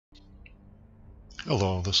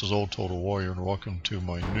Hello, this is Old Total Warrior, and welcome to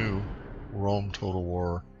my new Rome Total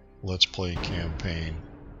War Let's Play campaign,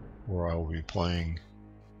 where I will be playing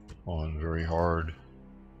on very hard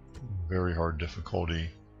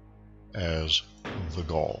difficulty as the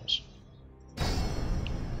Gauls.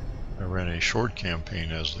 I ran a short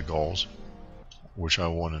campaign as the Gauls, which I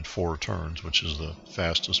won in 4 turns, which is the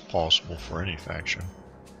fastest possible for any faction,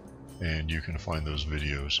 and you can find those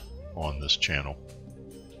videos on this channel.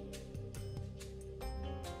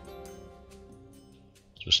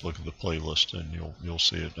 Just look at the playlist and you'll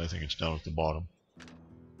see it. I think it's down at the bottom.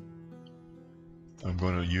 I'm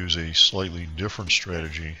going to use a slightly different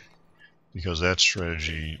strategy because that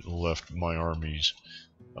strategy left my armies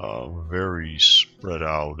very spread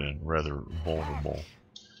out and rather vulnerable.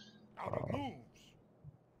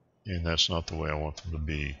 And that's not the way I want them to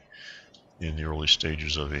be in the early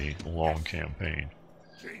stages of a long campaign.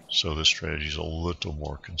 So this strategy is a little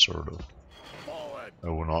more conservative. I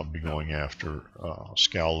will not be going after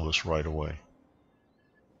Scalabus right away,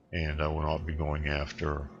 and I will not be going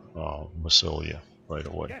after Massilia right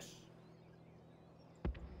away. Yes.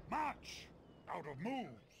 March out of moves.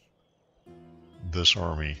 This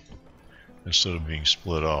army, instead of being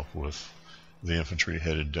split up with the infantry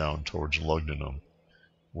headed down towards Lugdunum,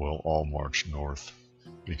 will all march north,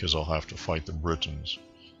 because I'll have to fight the Britons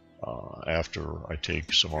after I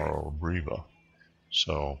take Samara or Briva.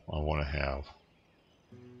 So I want to have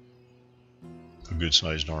a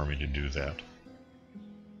good-sized army to do that.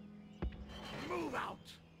 Move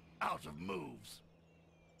out of moves.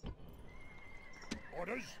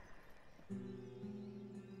 Orders.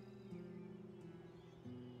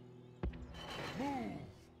 Move.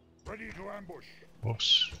 Ready to ambush.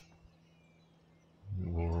 Whoops.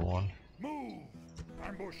 Move over one. Move.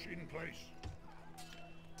 Ambush in place.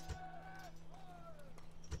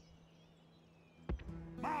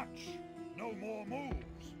 March. No more moves.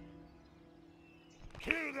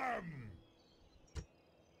 Kill them!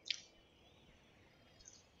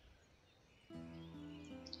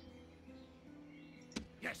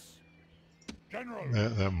 Yes. General.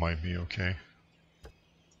 That might be okay.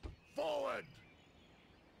 Forward.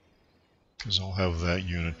 Because I'll have that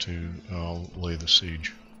unit to lay the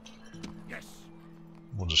siege. Yes.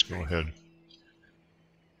 We'll just go ahead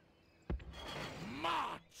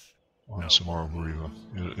March. on Samara Briva.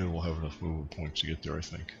 It will have enough movement points to get there, I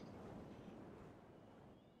think.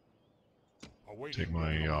 Take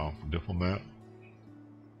my diplomat.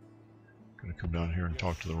 Gonna come down here and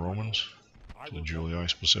talk to the Romans, to the Julii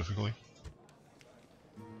specifically.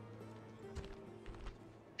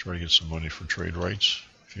 Try to get some money for trade rights.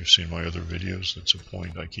 If you've seen my other videos, that's a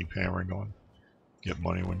point I keep hammering on. Get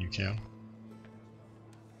money when you can.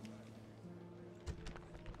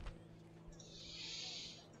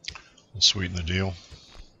 Let's sweeten the deal.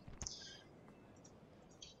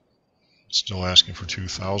 Still asking for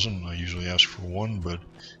 2,000. I usually ask for 1, but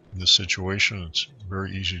in this situation it's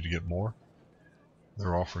very easy to get more.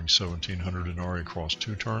 They're offering 1,700 denarii across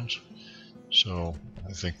 2 turns, so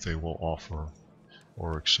I think they will offer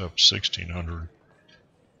or accept 1,600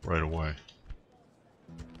 right away.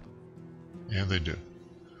 And they do.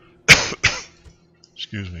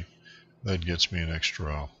 Excuse me. That gets me an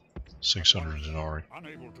extra 600 denarii.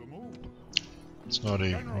 Unable to move. It's not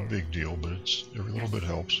a big deal, but it's every little bit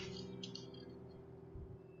helps.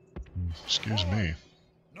 Excuse me.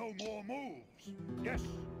 No more moves. Yes.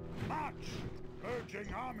 March.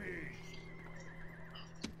 Urging armies.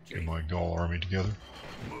 Get my Gaul army together.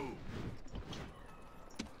 Move.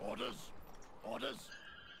 Orders. Orders.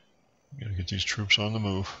 Gotta get these troops on the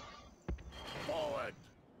move. Forward.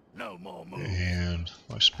 No more moves. And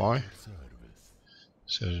my spy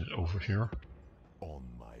set it over here. On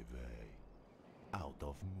my way. Out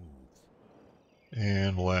of moves.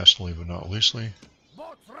 And lastly but not leastly,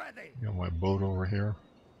 Boats ready. got my boat over here.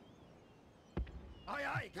 Aye,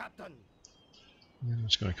 aye, Captain. And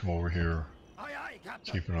it's going to come over here. Aye, aye,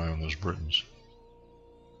 Captain. Keep an eye on those Britons.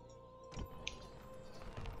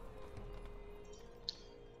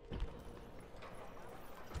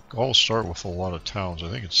 Gauls start with a lot of towns. I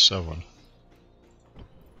think it's 7.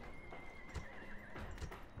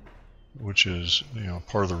 Which is,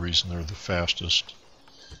 part of the reason they're the fastest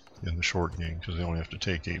in the short game, because they only have to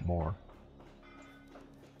take 8 more.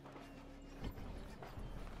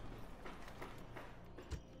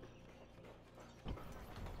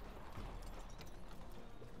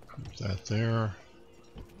 Group that there.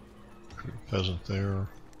 Group peasant there.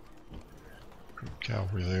 Group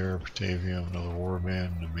cavalry there. Batavium, another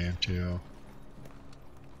warband, Numantia.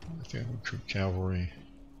 I think I'll recruit cavalry.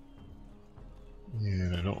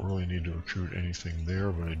 And I don't really need to recruit anything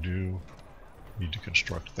there, but I do Need to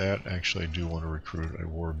construct that. Actually, I do want to recruit a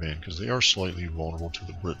warband because they are slightly vulnerable to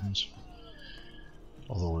the Britons.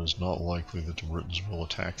 Although it is not likely that the Britons will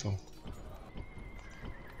attack them.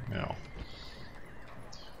 Now,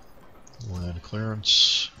 land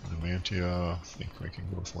clearance, Numantia, I think we can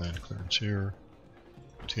go with land clearance here.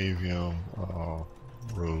 Tavium,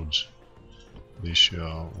 Rhodes,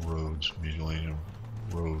 Lycia, Rhodes, Mediolanum,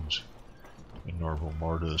 Rhodes, and Narvo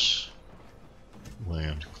Martis,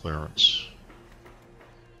 land clearance.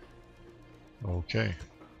 Okay,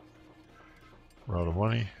 we're out of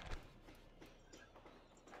money.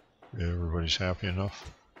 Everybody's happy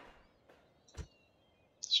enough.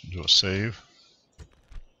 Let's do a save.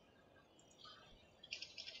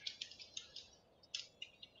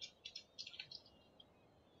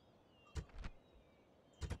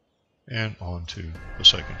 And on to the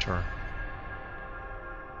second turn.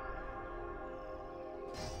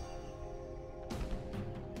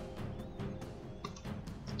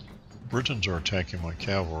 Britons are attacking my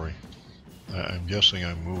cavalry. I'm guessing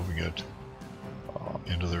I'm moving it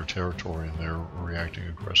into their territory and they're reacting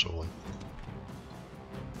aggressively.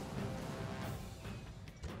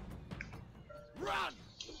 Run!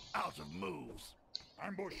 Out of moves.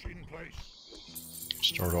 Ambush in place.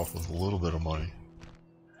 Start off with a little bit of money.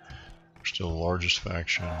 We're still the largest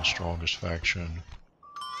faction, the strongest faction.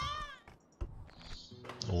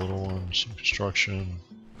 A little one, some construction,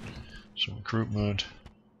 some recruitment,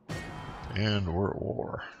 and we're at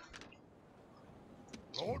war.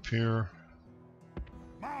 So up here.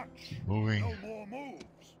 March. Keep moving. No more moves.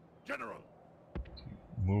 General. Keep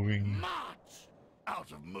moving. March.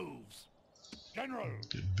 Out of moves. General.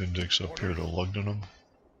 Get Bindix up here to Lugdunum.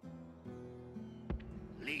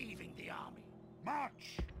 Leaving the army.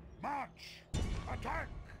 March. March. Attack.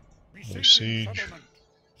 Lay siege. Settlement.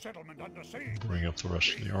 Settlement under siege. Bring up the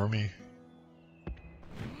rest of the army.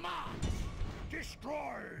 March.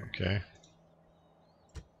 Destroy. Okay.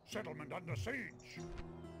 Settlement under siege.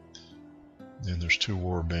 Then there's 2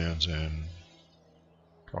 war bands and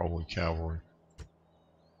probably cavalry.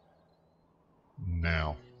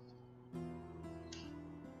 Now.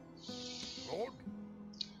 Lord.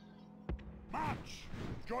 March.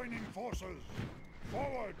 Joining forces.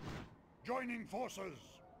 Forward. Joining forces.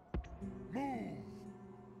 Move.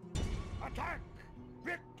 Attack.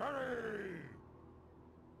 Victory.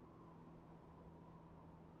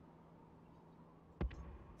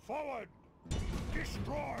 Forward.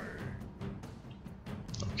 Destroy.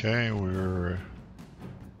 Okay, we're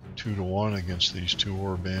 2-1 against these 2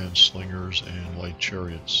 war bands, slingers and light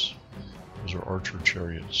chariots. Those are archer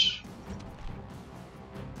chariots.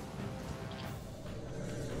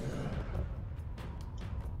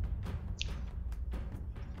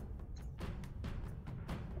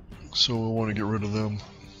 So we'll want to get rid of them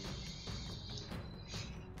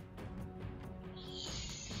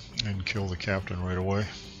and kill the captain right away.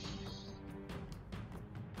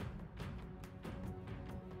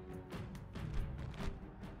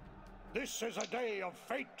 This is a day of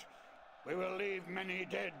fate. We will leave many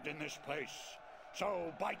dead in this place.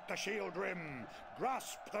 So bite the shield rim,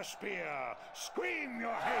 grasp the spear, scream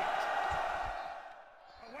your hate.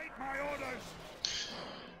 Await my orders.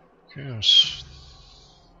 Okay, let's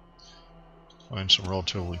find some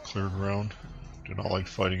relatively clear ground. Do not like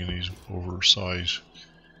fighting in these oversized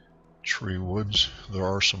tree woods. There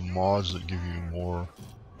are some mods that give you more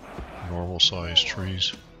normal sized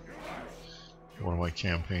trees. One of my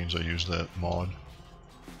campaigns I used that mod.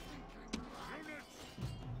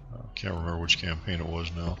 Can't remember which campaign it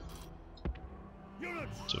was now.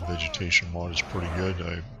 It's a vegetation mod, it's pretty good.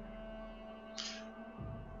 I'm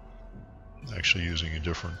actually using a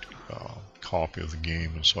different copy of the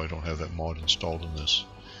game, and so I don't have that mod installed in this.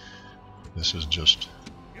 This is just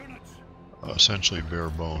essentially bare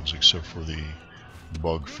bones, except for the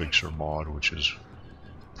bug fixer mod, which is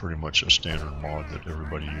pretty much a standard mod that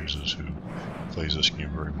everybody uses who plays this game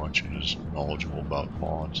very much and is knowledgeable about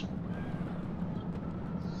mods.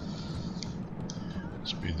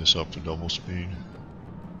 Speed this up to double speed.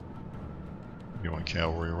 Get my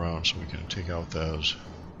cavalry around so we can take out those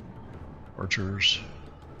archers.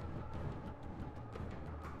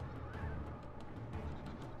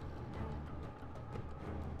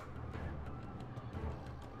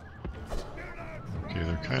 Okay,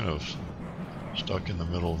 they're kind of stuck in the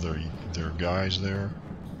middle of their guys there.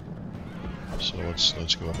 So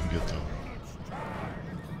let's go up and get them.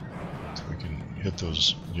 If we can hit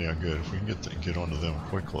those, yeah, good. If we can get onto them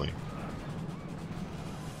quickly.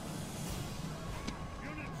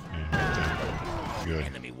 And hit them. Good.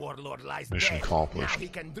 Enemy warlord lies Mission dead. accomplished. Now he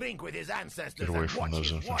can drink with his ancestors Get away and from watch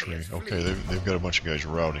those his infantry. warriors Okay, flee. they've got a bunch of guys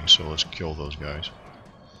routing, so let's kill those guys.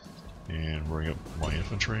 and bring up my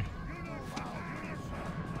infantry.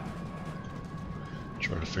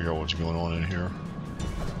 Try to figure out what's going on in here.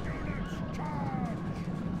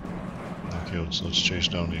 Okay, let's chase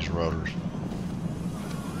down these routers.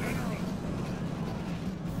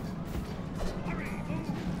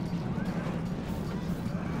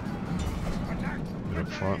 Get up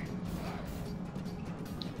front.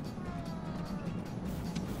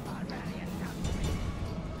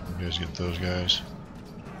 You guys get those guys.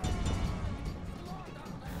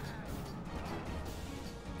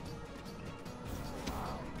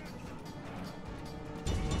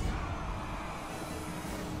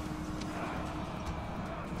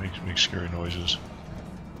 Make scary noises.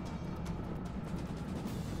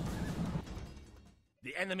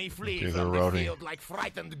 The enemy flee Okay, they're from the routing. field like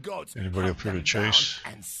frightened goats. Anybody Hunt up here to them chase?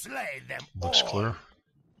 down and slay them Looks all. clear.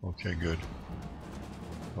 Okay, good.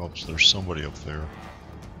 Oh, so there's somebody up there.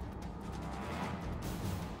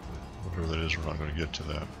 Whatever that is, we're not going to get to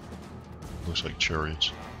that. Looks like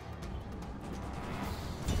chariots.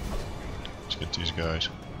 Let's get these guys.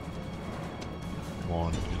 Come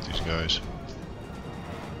on, get these guys.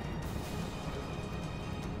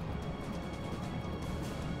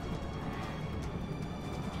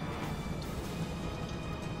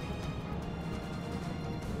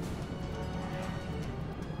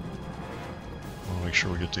 Make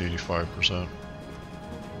sure we get to 85%.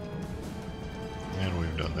 And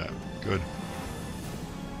we've done that. Good.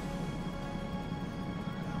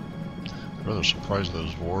 Rather surprised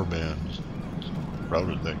those war bands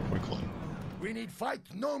routed that quickly. We need fight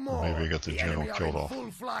no more. Or maybe I got the general enemy are killed in off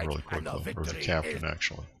full flight, really and quickly. Or the victory captain, is...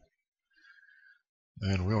 actually.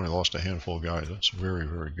 And we only lost a handful of guys. That's very,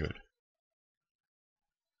 very good.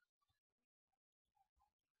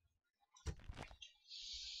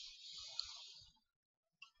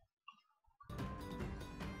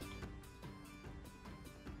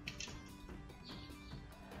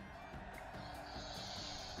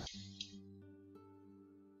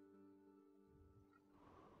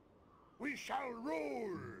 We shall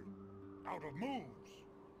rule out of moves.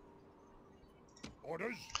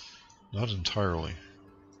 Orders? Not entirely.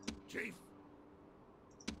 Chief.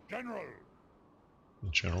 General. The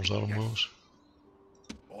general's out of moves.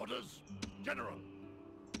 Orders? General.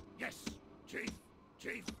 Yes. Chief.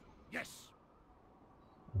 Chief. Yes.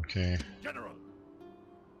 Okay. General.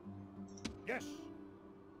 Yes.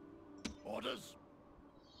 Orders?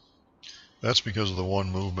 That's because of the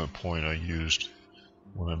one movement point I used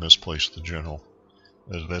when I misplaced the general.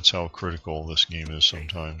 That's how critical this game is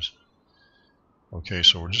sometimes. Okay,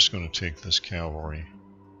 so we're just going to take this cavalry.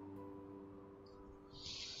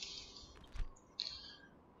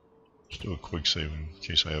 Let's do a quick save in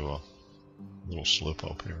case I have a little slip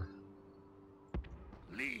up here.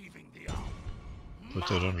 Leaving the army. Put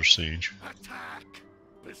that under siege. Attack.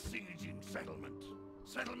 Besieging settlement.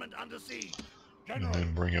 Settlement under siege. And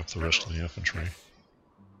then bring up the rest of the infantry.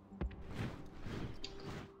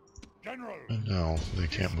 General. And now they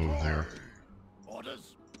can't move there.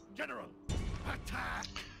 Orders. General. Attack.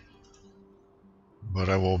 But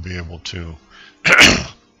I will be able to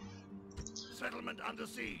Settlement under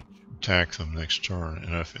siege. attack them next turn.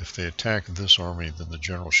 And if they attack this army, then the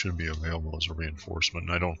general should be available as a reinforcement.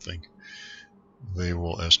 And I don't think they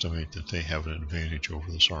will estimate that they have an advantage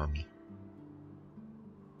over this army.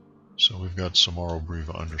 So we've got Samaro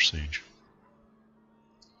Briva under siege.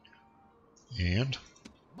 And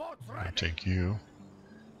I'll take you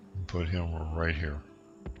and put him right here.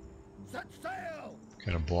 Set sail.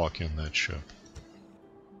 Kind of block in that ship.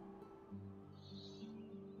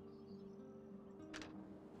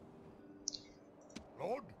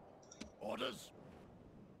 Lord. Orders.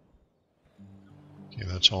 Okay,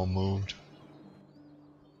 that's all moved.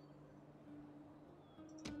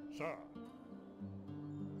 Sir.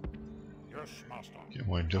 Yes, master. Get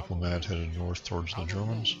my diplomat headed north towards the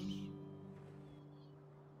Germans.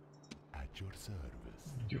 At your service.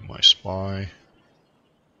 Get my spy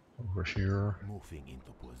over here Moving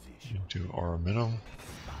into position. into Arretium.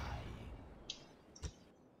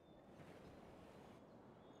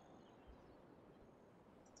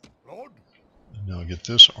 Lord. And now get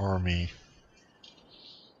this army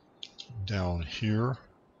down here,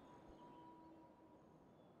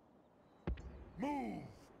 Move.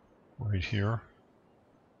 right here,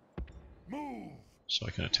 Move. so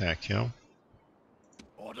I can attack him.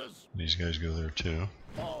 Orders. These guys go there too.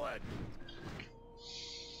 Forward.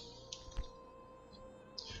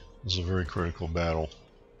 This is a very critical battle.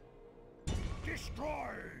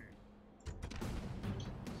 Destroy.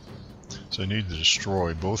 So I need to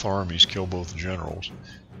destroy both armies, kill both generals,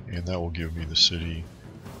 and that will give me the city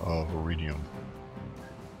of Arretium.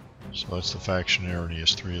 So that's the faction there, and he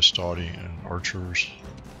has 3 Astati and archers.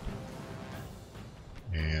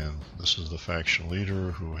 And this is the faction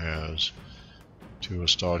leader who has 2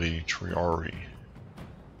 Astati Triari.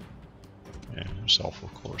 And himself,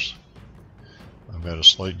 of course. I'm at a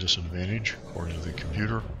slight disadvantage, according to the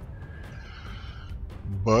computer.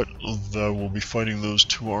 But I will be fighting those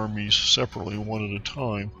 2 armies separately, one at a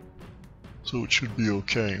time. So it should be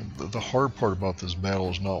okay. The hard part about this battle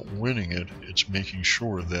is not winning it, it's making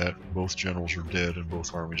sure that both generals are dead and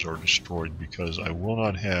both armies are destroyed, because I will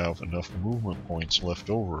not have enough movement points left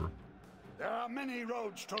over There are many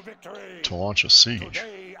roads to victory. to launch a siege.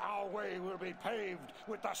 Today our way will be paved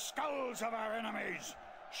with the skulls of our enemies.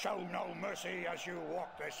 Show no mercy as you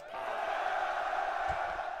walk this path.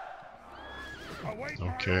 Await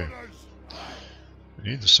my Okay. orders. We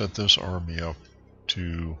need to set this army up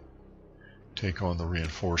to take on the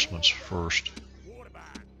reinforcements first.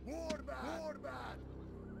 The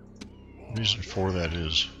reason for that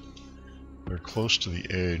is they're close to the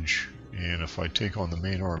edge, and if I take on the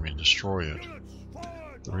main army and destroy it,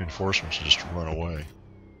 the reinforcements just run away.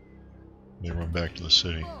 They run back to the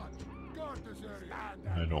city.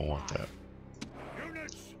 And I don't want that.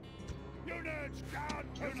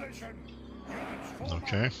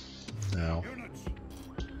 Okay, now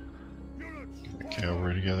get the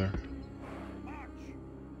cavalry together.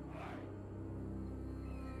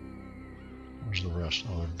 Where's the rest?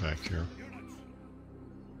 Oh, they're back here.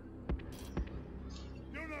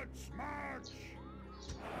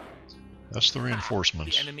 That's the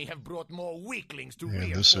reinforcements. The enemy have brought more weaklings to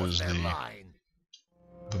And this reinforce is their the line.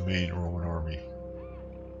 main Roman army.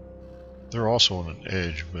 They're also on an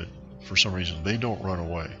edge, but for some reason they don't run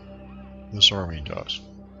away. This army does.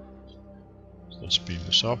 So let's speed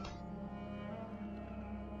this up.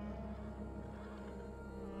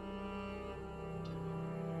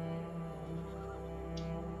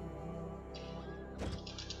 I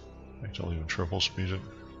think I'll even triple speed it.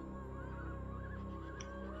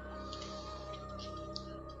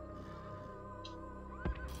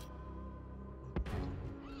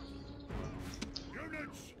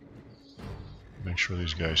 Make sure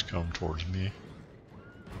these guys come towards me.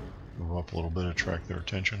 Move up a little bit, attract their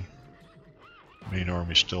attention. Main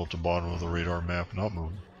army still at the bottom of the radar map, not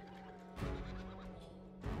moving.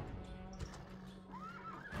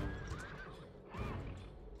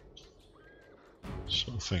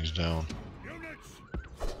 Slow things down.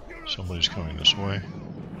 Somebody's coming this way.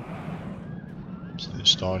 It's the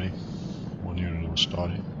Astati. 1 unit of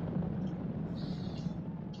Astati.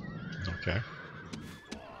 Okay.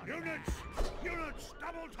 Units,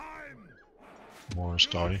 double time! More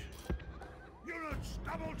Astati. Units,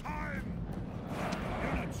 double time!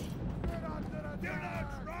 Units!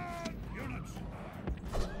 Units, run! Units!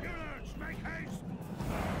 Units, make haste!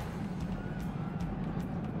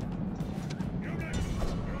 Units!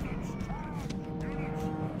 Units, charge! Units!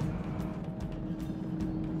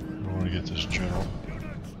 I want to get this general.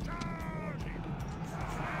 Units, charge!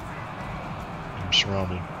 I'm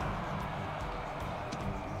surrounded.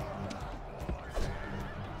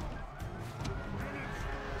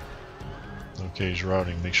 Okay, he's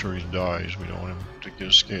routing. Make sure he dies. We don't want him to get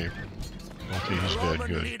escape. Okay, he's dead. Roman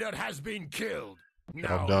Good. leader has been killed.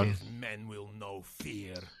 Job Now done. his men will know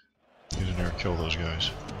fear. Get in there and kill those guys.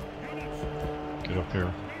 Get up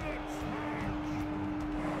here.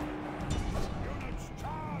 Units,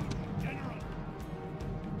 charge! General!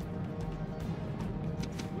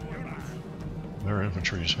 Units! Their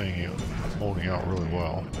infantry is holding out really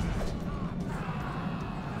well.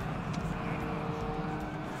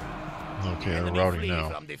 Okay, they're Enemy routing flee now.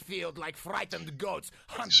 from the field like frightened goats.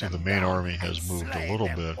 Hunt See, them the main down army has and moved a slay little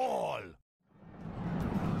them bit. all.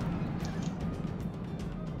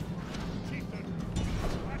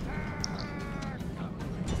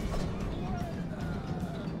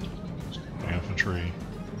 Infantry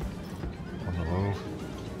on the move.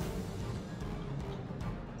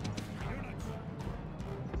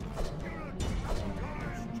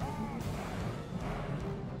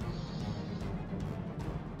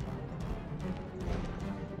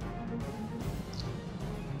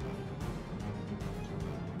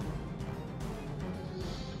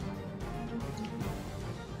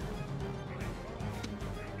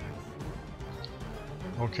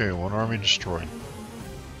 Okay, 1 army destroyed.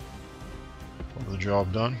 Part of the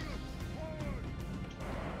job done.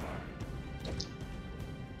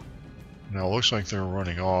 Now it looks like they're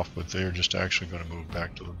running off, but they're just actually going to move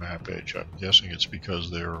back to the map edge. I'm guessing it's because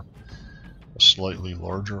they're a slightly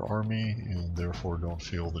larger army and therefore don't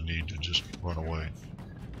feel the need to just run away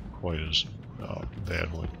quite as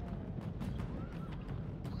badly.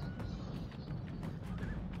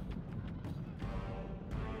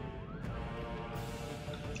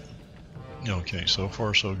 Okay, so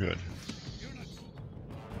far so good.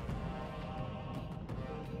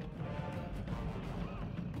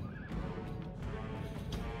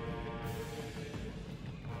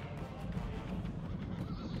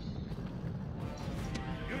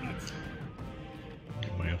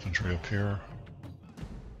 Get my infantry up here.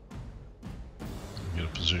 Get a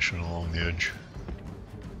position along the edge.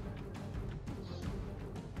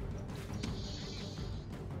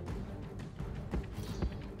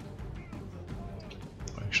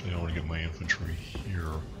 Actually, I want to get my infantry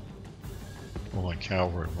here. Well, my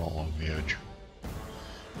cavalry along the edge.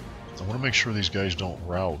 I want to make sure these guys don't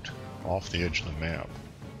rout off the edge of the map.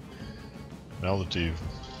 Now that they've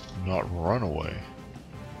not run away,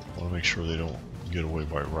 I want to make sure they don't get away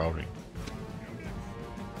by routing.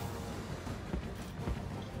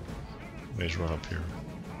 You guys run up here.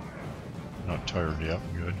 Not tired yet,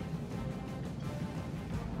 good.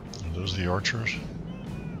 Are those the archers?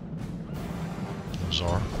 Those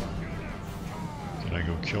are. Can I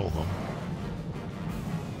go kill them?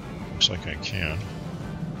 Looks like I can.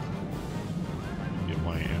 Get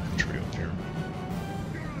my infantry up here.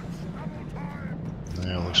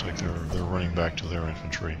 Yeah, looks like they're running back to their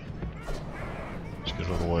infantry. Let's get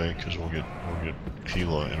out of the way because we'll get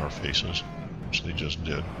Pila in our faces, which they just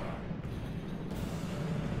did.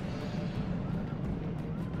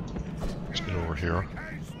 Let's get over here.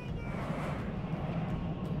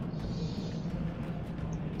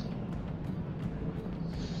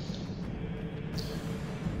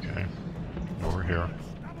 Okay, over here.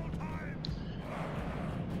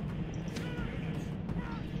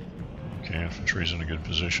 Okay, infantry's in a good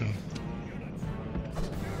position.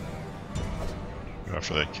 Go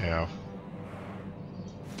after that cav.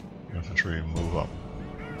 Infantry, move up.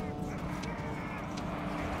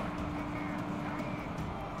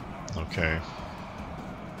 Okay.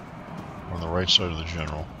 We're on the right side of the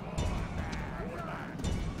general.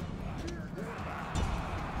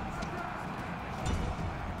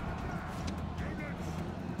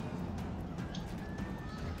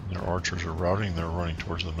 Their archers are routing, they're running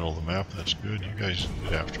towards the middle of the map. That's good. You guys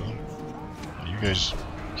get after them. You guys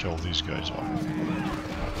kill these guys off.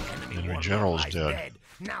 The enemy general is dead.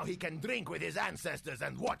 Now he can drink with his ancestors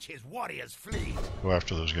and watch his warriors flee. Go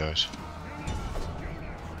after those guys.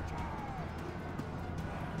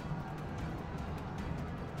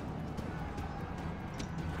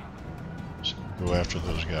 Go after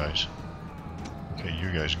those guys. Okay,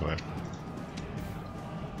 you guys go after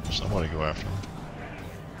them. Somebody go after them.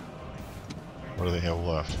 What do they have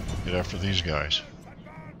left? Get after these guys.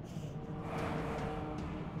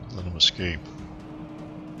 Let them escape.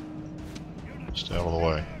 Stay out of the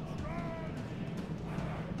way.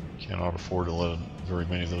 Cannot afford to let very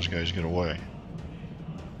many of those guys get away.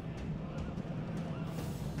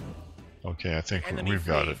 Okay, I think we've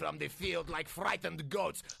got it. From the field like frightened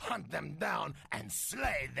goats, hunt them down and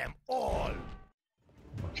slay them all.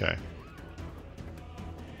 Okay.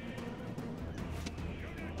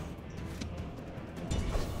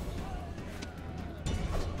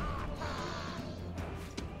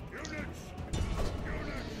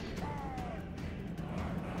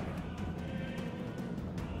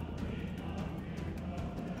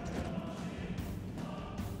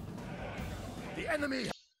 The enemy.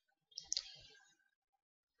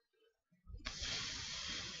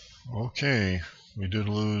 Okay, we did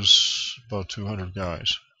lose about 200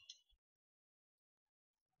 guys.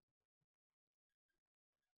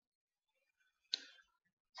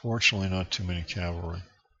 Fortunately, not too many cavalry.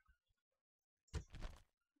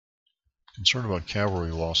 Concerned about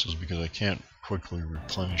cavalry losses because I can't quickly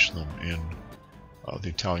replenish them in the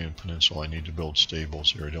Italian peninsula. I need to build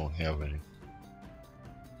stables here. I don't have any.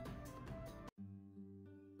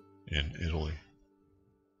 In Italy.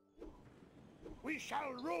 We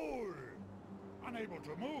shall rule! Unable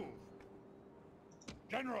to move.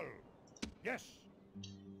 General, yes.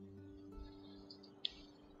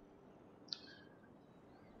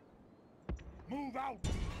 Move out!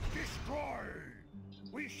 Destroy!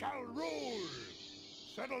 We shall rule!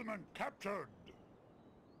 Settlement captured!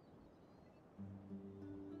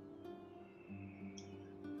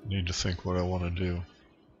 Need to think what I want to do.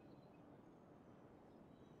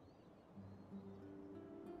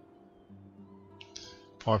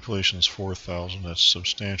 Population is 4,000, that's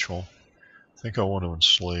substantial. I think I want to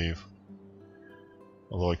enslave.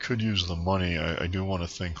 Although I could use the money, I do want to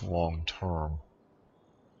think long term.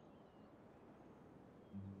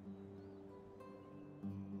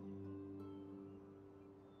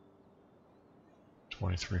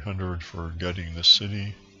 $2,300 for gutting the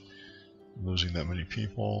city. Losing that many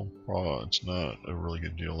people, it's not a really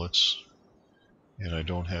good deal. And I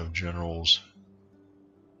don't have generals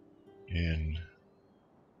in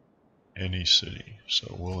any city,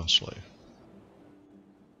 so we'll enslave.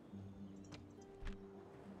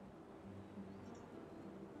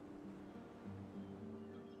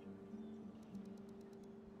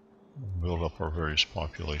 Build up our various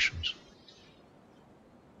populations.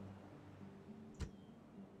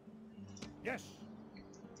 Yes.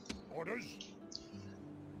 Orders.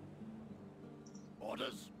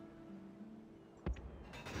 Orders.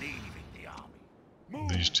 Leaving the army. Move.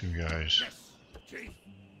 These two guys, Yes, Chief.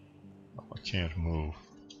 I can't move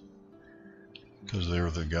because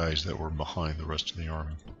they're the guys that were behind the rest of the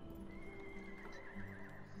army.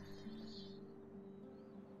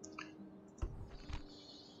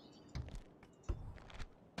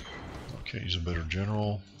 Okay, he's a better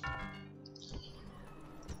general.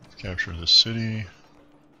 Capture the city.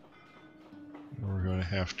 We're going to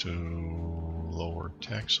have to lower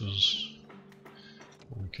taxes.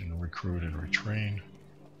 We can recruit and retrain.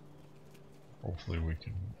 Hopefully we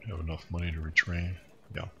can have enough money to retrain.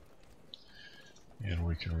 Yeah. And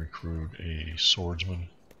we can recruit a swordsman.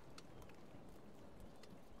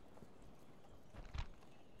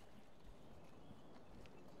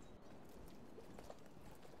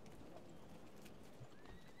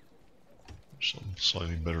 Some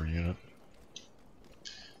slightly better unit.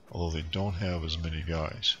 Although they don't have as many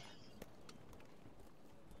guys.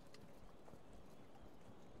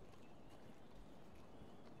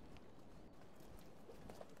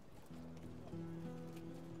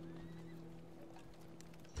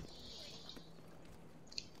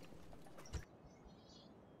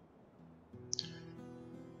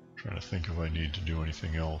 Trying to think if I need to do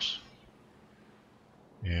anything else.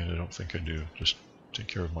 And I don't think I do. Just take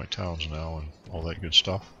care of my towns now and all that good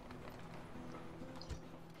stuff.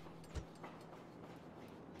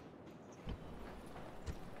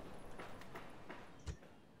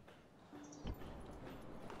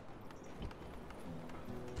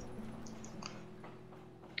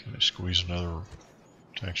 Can I squeeze another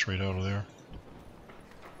tax rate out of there?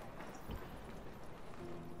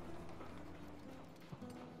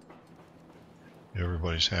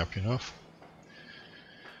 Everybody's happy enough.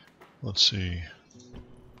 Let's see.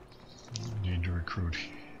 Need to recruit.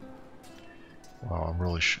 Wow, I'm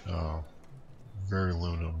really very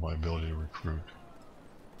limited on my ability to recruit.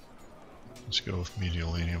 Let's go with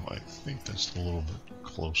Medialanium. I think that's a little bit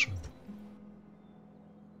closer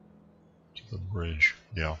to the bridge.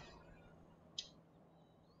 Yeah.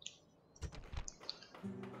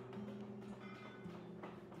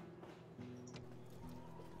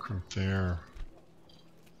 Recruit there.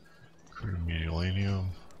 Recruit Medialanium.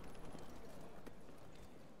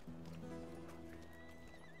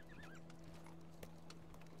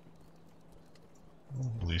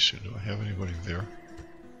 Alicia, do I have anybody there?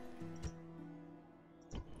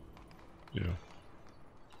 Yeah.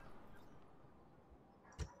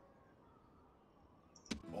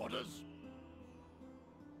 Orders.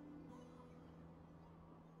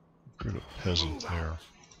 Recruit a peasant Move there.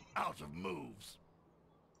 Out of moves.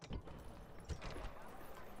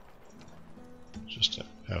 Just to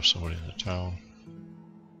have somebody in the town.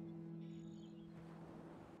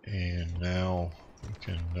 And now we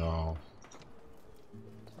can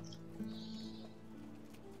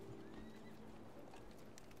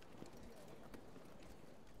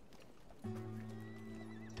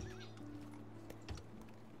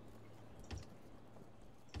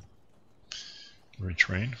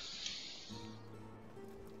retrain.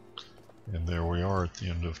 And there we are at the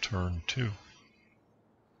end of turn 2.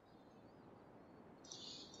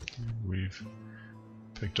 We've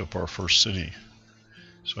picked up our first city.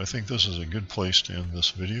 So I think this is a good place to end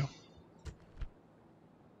this video.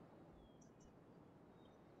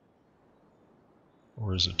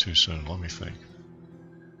 Or is it too soon? Let me think.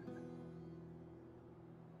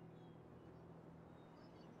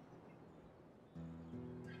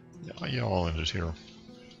 Yeah, I'll end it here.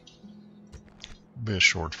 Be a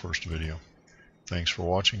short first video. Thanks for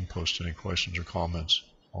watching. Post any questions or comments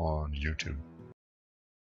on YouTube.